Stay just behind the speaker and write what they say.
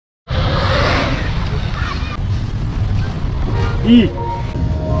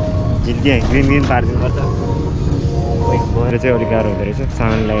झिल्के green पारिदिनुपर्छ भएर चाहिँ अलिक गाह्रो हुँदो रहेछ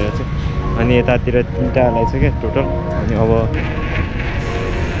सामान ल्याएर चाहिँ अनि यतातिर 3टा ल्याएछ क्या टोटल अनि अब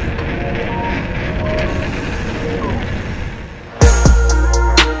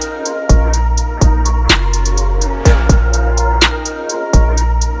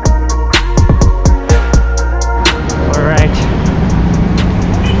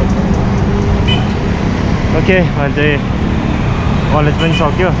ओके अनि चाहिँ कलेज पनि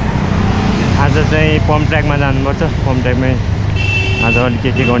सक्यो आज चाहिँ पम्प ट्र्याकमा जानुपर्छ पम्प ट्र्याकमै आज अलिक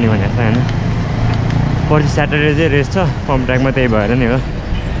के गर्ने भनेको छ होइन पर्सि स्याटरडे चाहिँ रेस्ट छ पम्प ट्र्याकमा त्यही भएर नि हो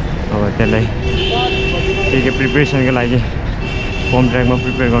अब त्यसलाई के प्रिपरेसनको लागि पम्प ट्र्याकमा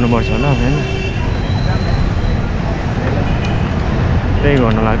प्रिपेयर गर्नुपर्छ होला होइन त्यही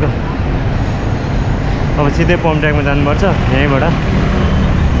गर्नु लाग्यो अब सिधै पम्प ट्र्याकमा जानुपर्छ यहीँबाट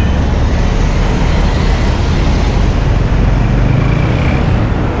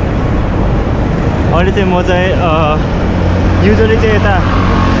अहिले चाहिँ म चाहिँ युजली चाहिँ यता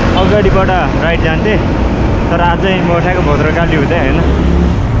अगाडिबाट राइट जान्थेँ तर आज चाहिँ म ठ्याक्क भद्रकाली हुँदै होइन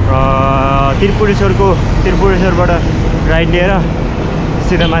त्रिपुरेश्वरबाट राइट लिएर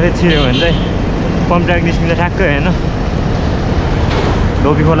सिधा माथि छिर्यो भने चाहिँ पम्प ट्र्याक निस्किन्छ ठ्याक्कै होइन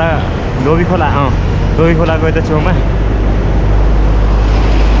धोबी खोलाको यता छेउमा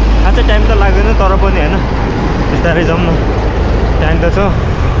अझै टाइम त लाग्दैन तर पनि होइन बिस्तारै जाउँ न टाइम त छ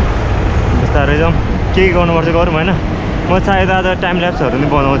बिस्तारै जाउँ के गर्नुपर्छ गरौँ होइन म सायद आज टाइम ल्याप्सहरू पनि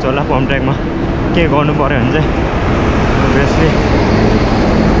बनाउँछु होला पम्प ट्र्याकमा के गर्नु पऱ्यो भने चाहिँ अभियसली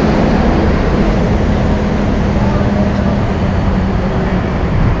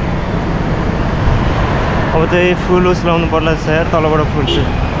अब चाहिँ फुल उस लाउनु पर्ला यार तलबाट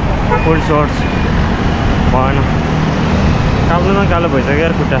फुल सर्ट्स भएन कालो न कालो भइसक्यो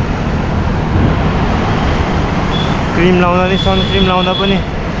यार खुट्टा क्रिम लाउँदा नि सनक्रिम लाउँदा पनि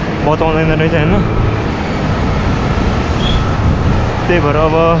बताउँदैन रहेछ होइन त्यही भएर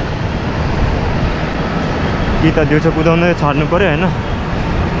अब कि त दिउँसो कुदाउँदै छर्नु पऱ्यो होइन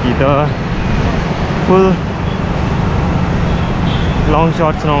कि त फुल लङ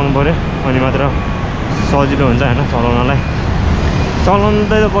सर्ट्स लाउनु पऱ्यो अनि मात्र सजिलो हुन्छ होइन चलाउनलाई चलाउनु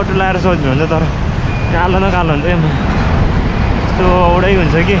त बटु लाएर सजिलो हुन्छ तर कालो न कालो हुन्छ क्या यस्तो औडै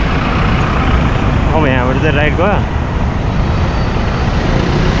हुन्छ कि अब यहाँबाट चाहिँ राइट गयो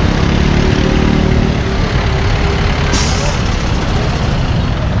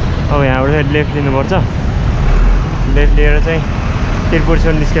अब यहाँबाट चाहिँ लेफ्ट लिनुपर्छ लेफ्ट लिएर चाहिँ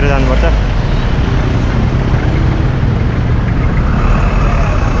त्रिपुरेश्वर निस्केर जानुपर्छ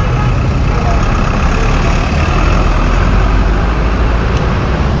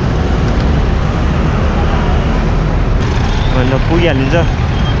अन्त पुगिहालिन्छ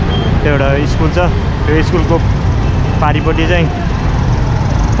त्यो एउटा स्कुल छ त्यो स्कुलको पारिपट्टि चाहिँ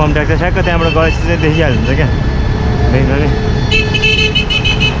पम्प ट्र्याक छ ठ्याक्क त्यहाँबाट गएपछि चाहिँ देखिहालिन्छ क्या देख्छ नि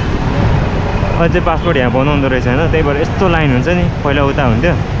अझै पासपोर्ट यहाँ बनाउँदो रहेछ होइन त्यही भएर यस्तो लाइन हुन्छ नि पहिला उता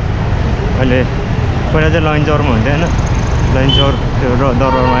हुन्थ्यो अहिले पहिला चाहिँ लन्चौरमा हुन्थ्यो होइन लन्चौर त्यो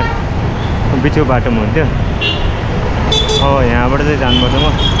दरबारमा बिचको बाटोमा हुन्थ्यो अब यहाँबाट चाहिँ जानुपर्छ म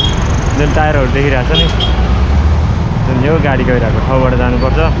जुन टायरहरू देखिरहेको छ नि जुन यो गाडी गइरहेको ठाउँबाट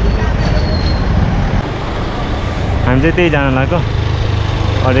जानुपर्छ हामी चाहिँ त्यही जान लाग्यो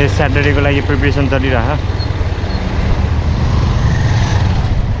अहिले स्याटरडेको लागि प्रिपरेसन चलिरहेको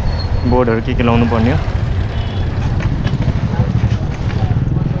बोर्डहरू के लाउनु पर्ने हो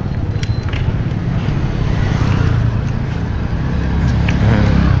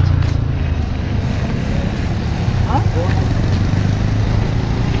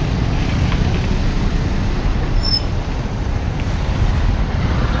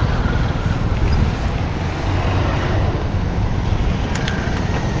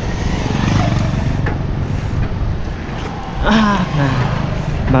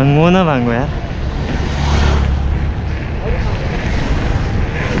भाङ्गो न भाङ्गो यार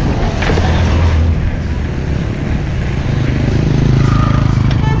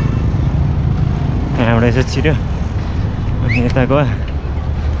यहाँबाट यसो छिर्यो अनि यता गयो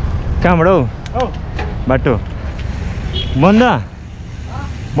कहाँबाट हौ बाटो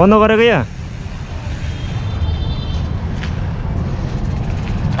बन्द गरेको यहाँ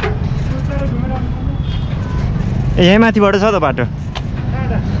ए यहीँ माथिबाट छ त बाटो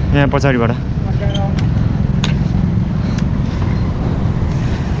यहाँ पछाडिबाट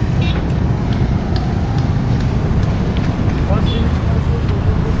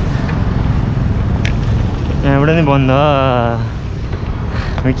यहाँबाट नि बन्द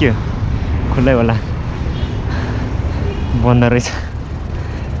के हो खुल्लै होला बन्द रहेछ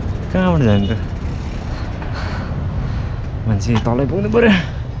कहाँबाट जान्छ मान्छे तलै पुग्नु पर्यो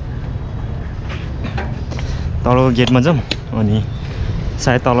तलको गेटमा जाउँ अनि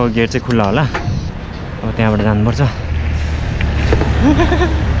सायद तलको गेट चाहिँ खुल्ला होला अब त्यहाँबाट जानुपर्छ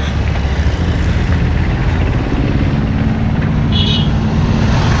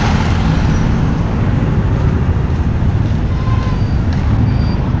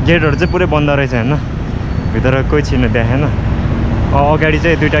गेटहरु चाहिँ पुरै बन्द रहेछ हैन भित्र कोही छिर्न देखेन अगाडि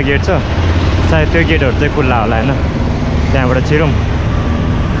चाहिँ दुईटा गेट छ सायद त्यो गेटहरु चाहिँ खुल्ला होला हैन त्यहाँबाट छिरौँ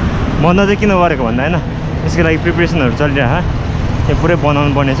बन्द चाहिँ किन गरेको भन्दा हैन यसको लागि प्रिपरेसनहरु चलिरहेको त्यो पुरै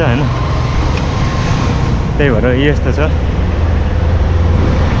बनाउनु पर्ने छ हैन त्यही भएर यस्तो छ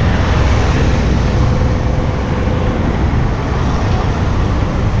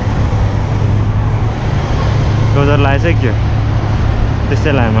डोजर लागेछ के हो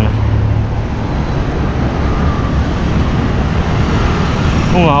त्यस्तै लाग्यो मलाई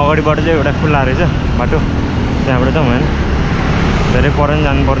अगाडिबाट चाहिँ एउटा खुल्ला रहेछ बाटो त्यहाँबाट जाउँ हैन धेरै पर पनि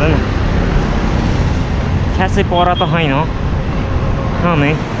जानु पर्दैन खासै पर त होइन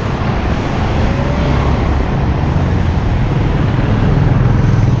नै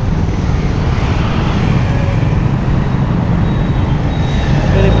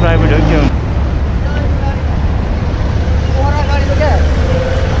प्राइभेट हो के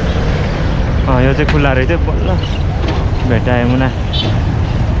हो यो चाहिँ खुल्ला रहेछ बल्ल भेटाएँ मुना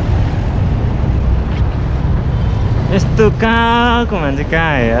यस्तो कहाँको मान्छे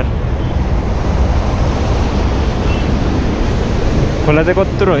कहाँ यार खोला चाहिँ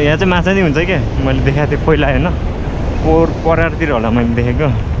कत्रो यहाँ चाहिँ माछा नि हुन्छ क्या मैले देखाएको थिएँ पहिला होइन परारतिर होला मैले देखेको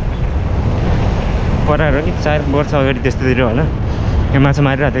परार हो कि 4 वर्ष अगाडि त्यस्तोतिर होला यो माछा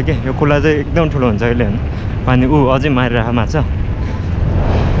मारिरहेको थियो क्या यो खोला चाहिँ एकदम ठुलो हुन्छ अहिले होइन पानी अझै मारिरहेको माछा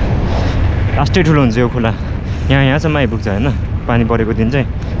लास्टै ठुलो हुन्छ यो खोला यहाँसम्म आइपुग्छ होइन पानी परेको दिन चाहिँ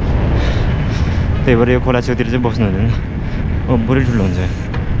त्यही भएर यो खोला छेउतिर चाहिँ बस्नु हुँदैन पुरै ठुलो हुन्छ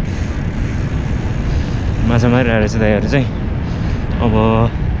माछा मारिरहेको रहेछ दाइहरू चाहिँ अब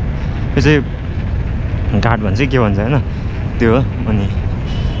यो चाहिँ घाट भन्छ के भन्छ होइन त्यो हो अनि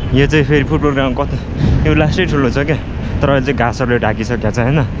यो चाहिँ फेरि फुटबल ग्राउन्ड कता यो लास्टै ठुलो छ क्या तर चाहिँ घाँसहरूले ढाकिसकेको छ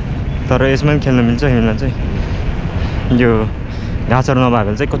होइन तर यसमा पनि खेल्न मिल्छ हिँड्न चाहिँ यो घाँसहरू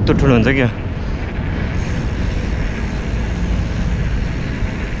नभएको चाहिँ कस्तो ठुलो हुन्छ क्या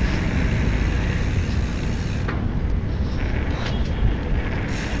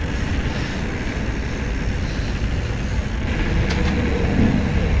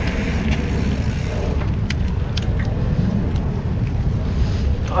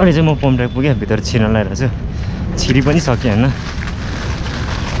अहिले चाहिँ म पम्पट्याक पुगेँ भित्र छिर्न लगाइरहेको छु छिरी पनि सकेँ होइन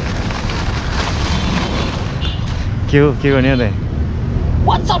के हो के गर्ने हो त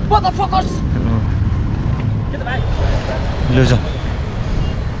लु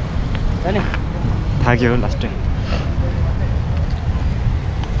थाक्यो लास्टै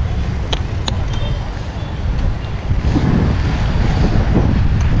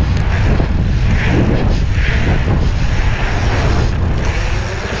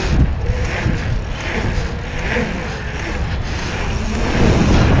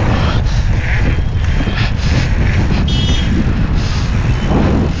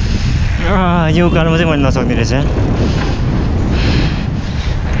यो उकालोमा चाहिँ मैले नसक्ने रहेछ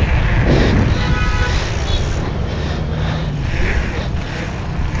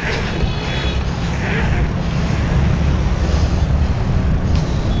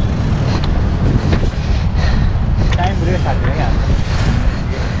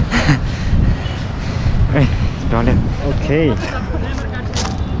ओके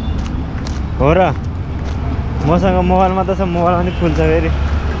हो र मसँग मोबाइलमा त छ मोबाइलमा पनि फुल्छ फेरि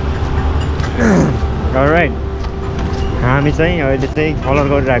अलराइट हामी चाहिँ अहिले चाहिँ कलर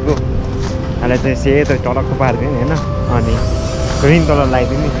गरिरहेको अहिले चाहिँ सेतो टलक्क पारिदियो नि होइन अनि ग्रिन कलर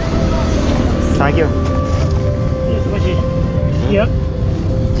लगाइदियो नि सक्यो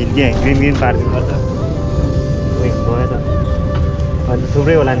झिल्के ग्रिन ग्रिन पारिदिनु पर्छ गयो त अन्त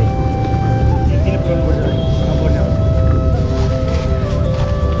थुप्रै होला नि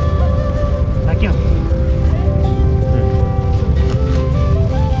सक्यो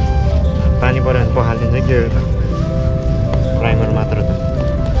पानी पऱ्यो भने पखालिदिन्छ के हो त प्राइमर मात्र त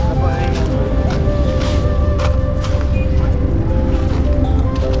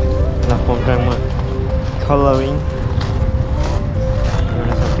ल पम्पट्याकमा कलरिङ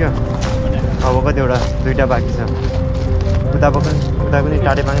एउटा सक्यो अब कतिवटा दुईवटा बाँकी छ उता पनि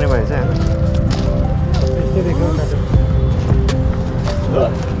टाटे पाङ्ने भएछ होइन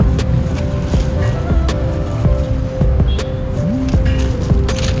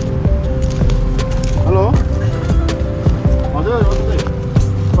हेलो हजुर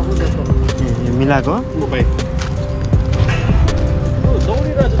मिलाएको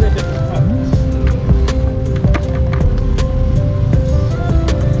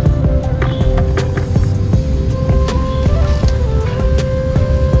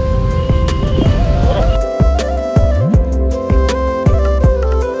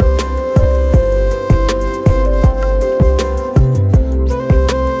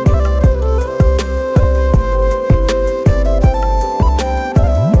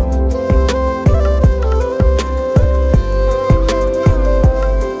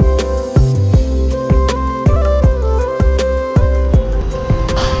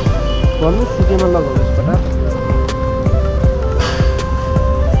राम्रो लगाउनु यसबाट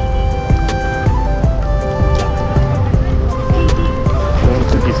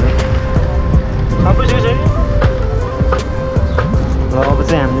अब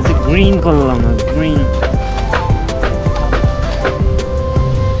चाहिँ हामीले चाहिँ ग्रिन कलर लाउनु ग्रिन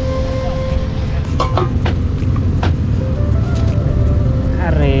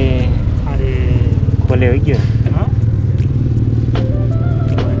अरे अरे खोल्यो है के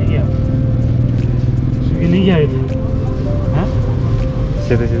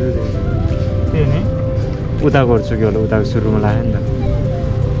सेतो सेतो उता गर्छु कि होला उताको सुरुमा लाग्यो नि त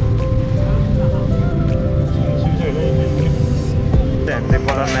हामीले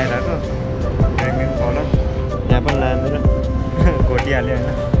कलर लगाइरहेको ग्रिन कलर यहाँ पनि लगाएर घोटिहाल्यो होइन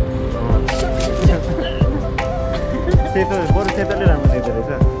सेतो बरु सेतोले राम्रो देख्दो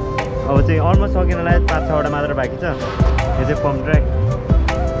रहेछ अब चाहिँ अलमोस्ट सकिन लाग्यो 5-6वटा मात्र बाँकी छ यो चाहिँ पम्प ट्र्याक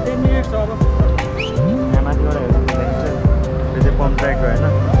यहाँ माथिबाट हेर्नु देखिन्छ यो चाहिँ पम्प ट्र्याक हो होइन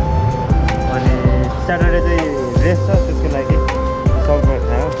अनि स्याटरडे चाहिँ रेस्ट छ त्यसको लागि सल्भ गरेर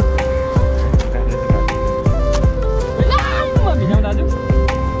खायो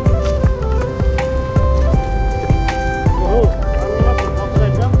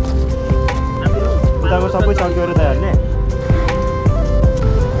उताको सबै सक्यो र तयारले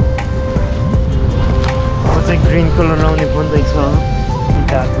अब चाहिँ ग्रिन कलर लाउने भन्दैछ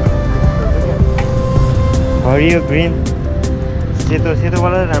हरियो ग्रिन सेतो सेतो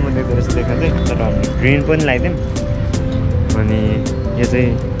कलर राम्रो देख्दो रहेछ देखा चाहिँ तर हामी ग्रिन पनि लगाइदिउँ अनि यो चाहिँ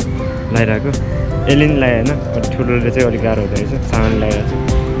लगाइरहेको एलिन लगायो होइन ठुलोले चाहिँ अलिक गाह्रो हुँदो रहेछ सामानले लगाइरहेको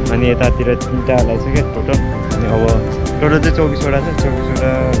छु अनि यतातिर 3टा लगाइछ क्या टोटल अनि अब टोटल चाहिँ 24वटा छ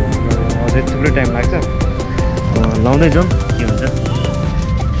 24वटा अझै थुप्रै टाइम लाग्छ लाउँदै जाउँ के हुन्छ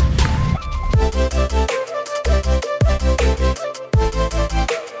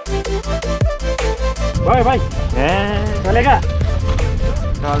भाइ भाइ चलेगा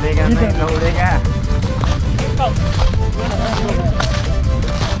चलेगा नहीं दौड़ेगा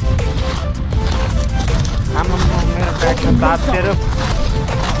मेरो ब्यागमा बाँचेर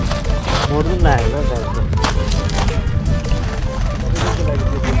मोड्नु नआएन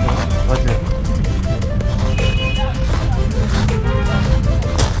हजुर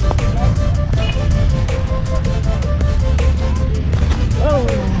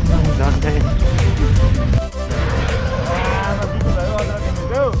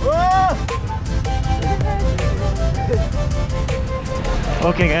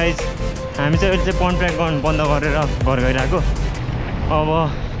ओके गाइज हामी चाहिँ अहिले चाहिँ पम्प ट्र्याक गर्नु बन्द गरेर घर गइरहेको अब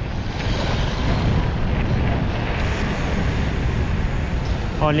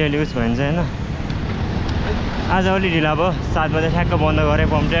अलिअलि उस भन्छ होइन आज अलि ढिला भयो 7 बजे ठ्याक्क बन्द गरेँ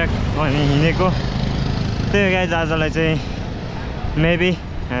पम्प ट्र्याक अनि हिँडेको त्यही गाइज आजलाई चाहिँ मेबी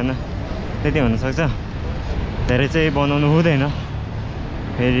होइन त्यति हुनसक्छ धेरै चाहिँ बनाउनु हुँदैन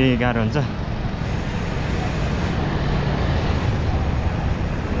फेरि गाह्रो हुन्छ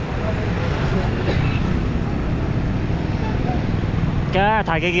क्या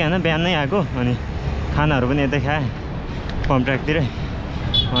थाकेँ कि होइन बिहान नै आएको अनि खानाहरू पनि यतै खाएँ पम्प ट्र्याकतिरै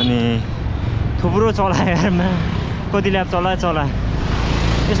अनि थुप्रो चलायो यारमा कति ल्याब चलायो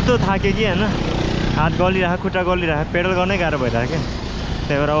यस्तो थाकेँ कि होइन हात गलिरहेको खुट्टा गलिरहेको पेडल गर्नै गाह्रो भइरहेको क्या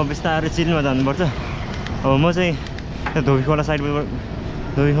त्यही भएर अब बिस्तारै चिलमा जानुपर्छ अब म चाहिँ त्यो धोबी खोला साइडबाट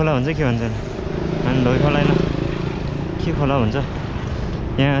धोबी खोला हुन्छ के भन्छ अनि धोबी खोला होइन के खोला हुन्छ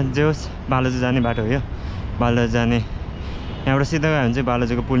यहाँ जे होस् बालाजु जाने बाटो हो यो बालाजु जाने यहाँबाट सिधा गयो भने चाहिँ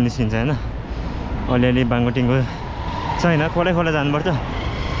बालाजुको पुल निस्किन्छ होइन अलिअलि बाङ्गोटिङ्गो छैन खोलै खोला जानुपर्छ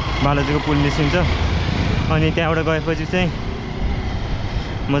बालाजुको पुल निस्किन्छ अनि त्यहाँबाट गएपछि चाहिँ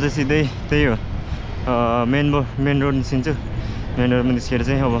म चाहिँ सिधै त्यही हो मेन रोड निस्किन्छु मेन रोडमा निस्केर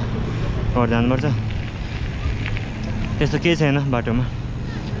चाहिँ अब घर जानुपर्छ त्यस्तो केही छैन बाटोमा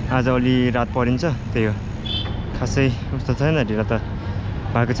आज अलि रात परिन्छ त्यही हो खासै उस्तो छैन ढिला त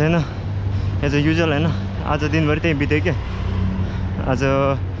भएको छैन यो चाहिँ युजल होइन आज दिनभरि त्यही बित्यो क्या आज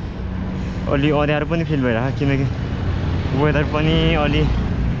अलि अँध्यारो पनि फिल भइरहेको किनकि वेदर पनि अलि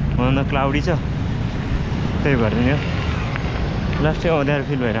भनौँ न क्लाउडी छ त्यही भएर नि हो लास्टै अँध्यारो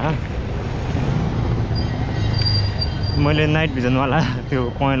फिल भइरहेको मैले नाइट भिजनवाला त्यो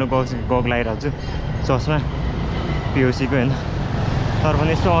पहेँलो गग लगाइरहेको छु चस्मा पिओसीको होइन तर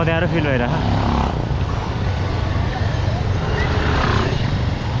पनि यस्तो अँध्यारो फिल भइरहेको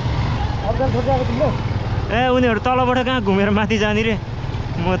ए उनीहरू तलबाट कहाँ घुमेर माथि जाने रे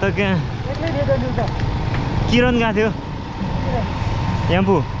म त कहाँ किरण गएको थियो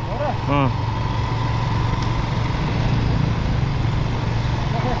याम्पू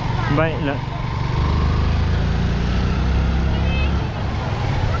बाई ल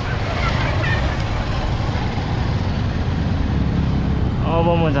अब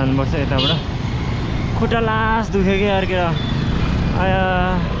म जानुपर्छ यताबाट खुट्टा लास दुख्यो कि यार केटा आया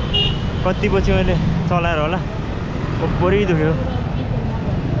कति पछि मैले चलाएर होला पुरै दुख्यो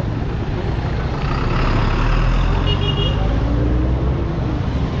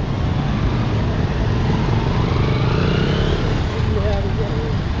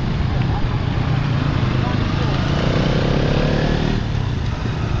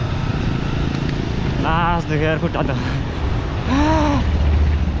लास दुख्यो यार खुट्टा त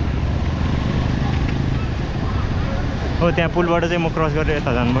हो त्यहाँ पुलबाट चाहिँ म क्रस गरेर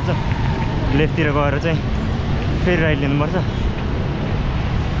यता जानुपर्छ लेफ्टतिर गएर चाहिँ फेरि राइट लिनुपर्छ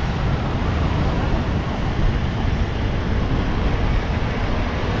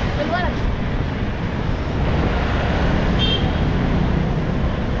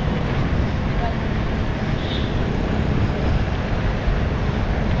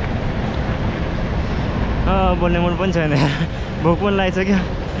बोल्ने मुड पनि छैन भोक पनि लागेको छ क्या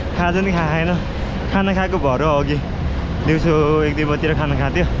खाजा नि खाएन खाना खाएको भएर अघि दिउँसो 1-2 बजीतिर खाना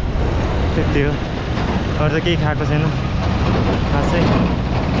खाथ्यो त्यति हो अरू त केही खाएको छैन खासै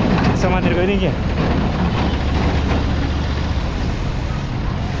समातेर गइदिएँ क्या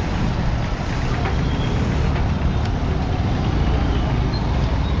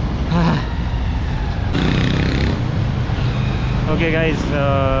ओके गाइज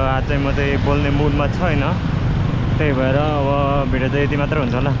आज चाहिँ म चाहिँ बोल्ने मुडमा छैन त्यही भएर अब भिडियो चाहिँ यति मात्र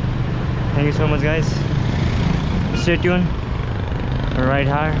हुन्छ होला thank you so much guys stay tune right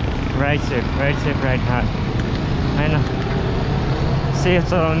hard right safe right hard होइन सेफ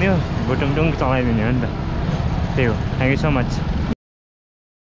चलाउने हो भुटुङटुङ चलाइदिने हो नि त त्यही हो थ्याङ्क यू सो मच